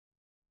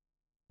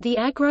The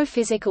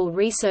Agrophysical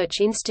Research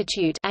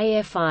Institute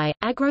 (AFI),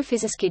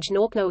 Agrophysický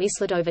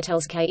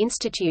naučno-isledovatelské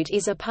Institute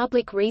is a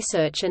public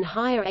research and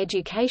higher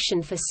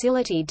education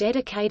facility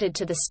dedicated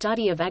to the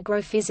study of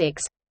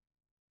agrophysics,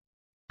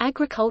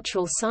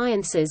 agricultural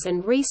sciences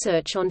and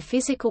research on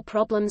physical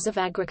problems of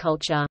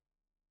agriculture.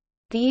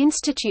 The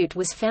institute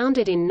was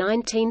founded in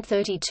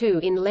 1932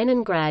 in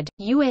Leningrad,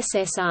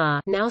 USSR,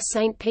 now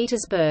St.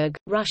 Petersburg,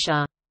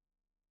 Russia.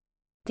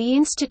 The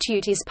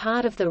institute is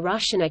part of the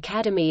Russian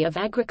Academy of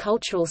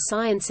Agricultural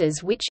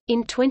Sciences which,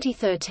 in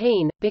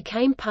 2013,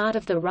 became part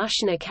of the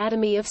Russian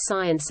Academy of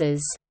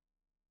Sciences.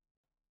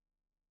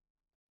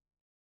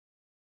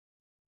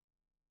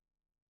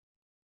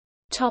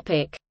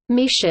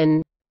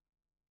 Mission.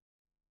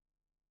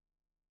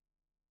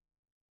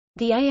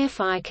 The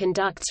AFI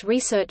conducts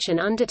research and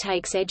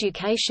undertakes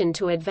education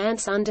to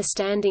advance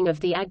understanding of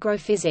the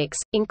agrophysics,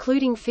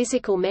 including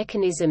physical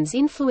mechanisms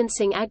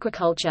influencing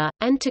agriculture,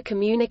 and to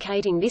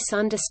communicating this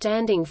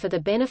understanding for the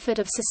benefit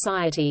of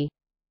society.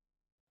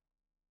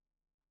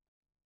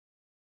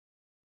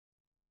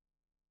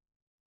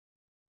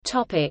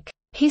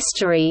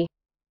 History.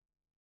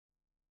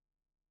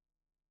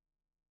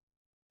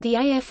 The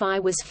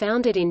AFI was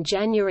founded in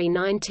January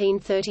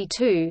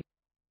 1932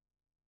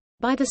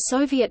 by the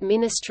Soviet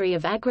Ministry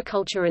of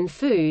Agriculture and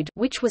Food,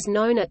 which was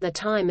known at the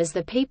time as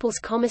the People's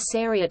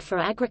Commissariat for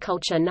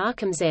Agriculture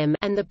Narkomzem,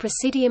 and the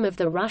Presidium of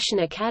the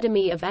Russian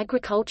Academy of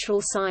Agricultural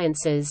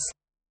Sciences.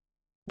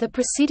 The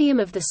Presidium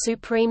of the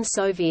Supreme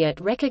Soviet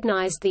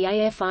recognized the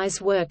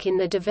AFI's work in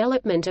the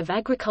development of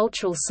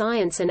agricultural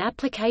science and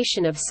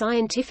application of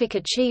scientific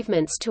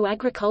achievements to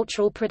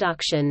agricultural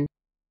production.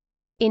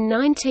 In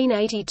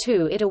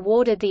 1982 it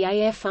awarded the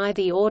AFI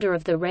the Order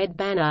of the Red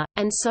Banner,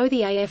 and so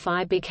the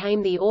AFI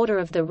became the Order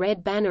of the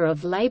Red Banner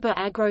of Labor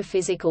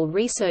Agrophysical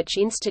Research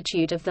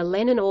Institute of the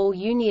Lenin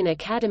All-Union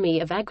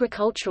Academy of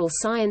Agricultural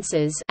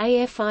Sciences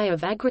AFI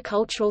of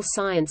Agricultural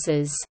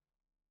Sciences.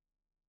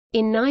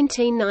 In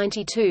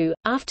 1992,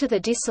 after the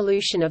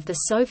dissolution of the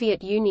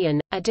Soviet Union,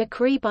 a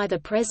decree by the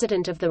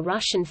President of the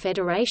Russian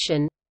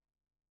Federation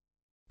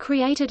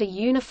created a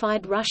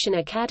unified Russian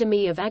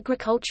Academy of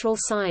Agricultural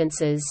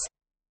Sciences.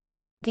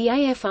 The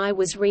AFI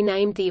was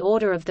renamed the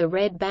Order of the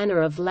Red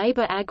Banner of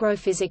Labor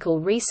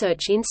Agrophysical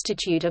Research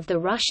Institute of the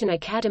Russian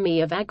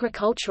Academy of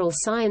Agricultural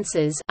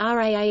Sciences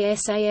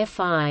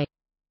RAAS-AFI.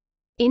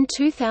 In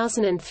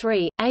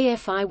 2003,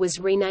 AFI was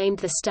renamed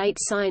the State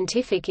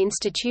Scientific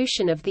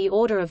Institution of the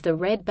Order of the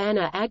Red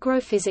Banner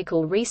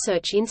Agrophysical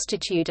Research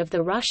Institute of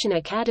the Russian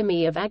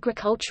Academy of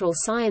Agricultural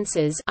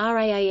Sciences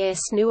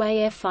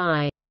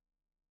RAAS-NU-AFI.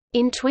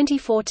 In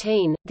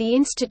 2014, the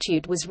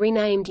institute was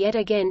renamed yet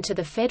again to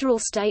the Federal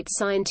State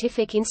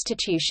Scientific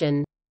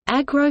Institution,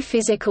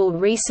 Agrophysical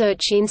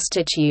Research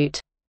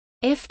Institute,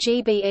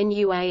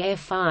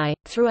 FGBNUAFI.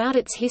 Throughout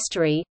its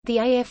history, the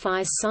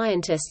AFI's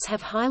scientists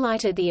have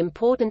highlighted the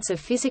importance of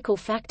physical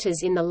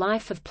factors in the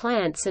life of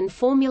plants and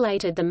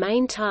formulated the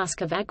main task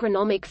of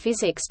agronomic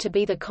physics to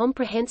be the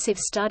comprehensive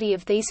study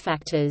of these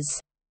factors.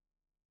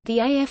 The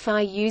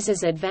AFI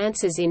uses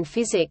advances in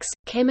physics,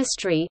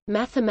 chemistry,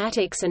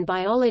 mathematics and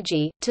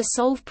biology, to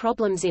solve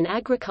problems in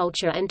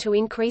agriculture and to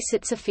increase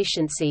its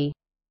efficiency.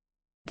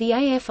 The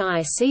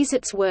AFI sees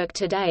its work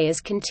today as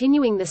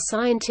continuing the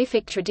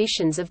scientific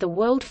traditions of the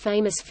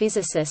world-famous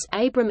physicist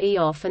Abram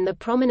Eoff and the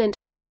prominent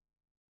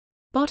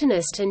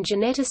botanist and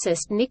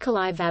geneticist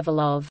Nikolai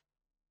Vavilov.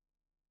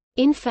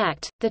 In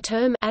fact, the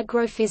term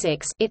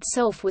agrophysics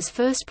itself was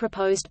first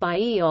proposed by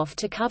Eoff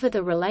to cover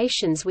the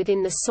relations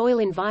within the soil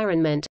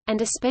environment,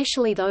 and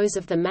especially those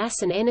of the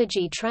mass and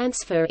energy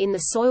transfer in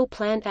the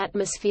soil-plant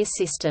atmosphere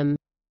system.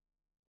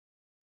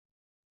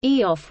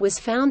 Eoff was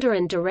founder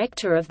and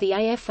director of the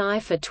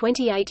AFI for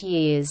 28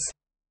 years.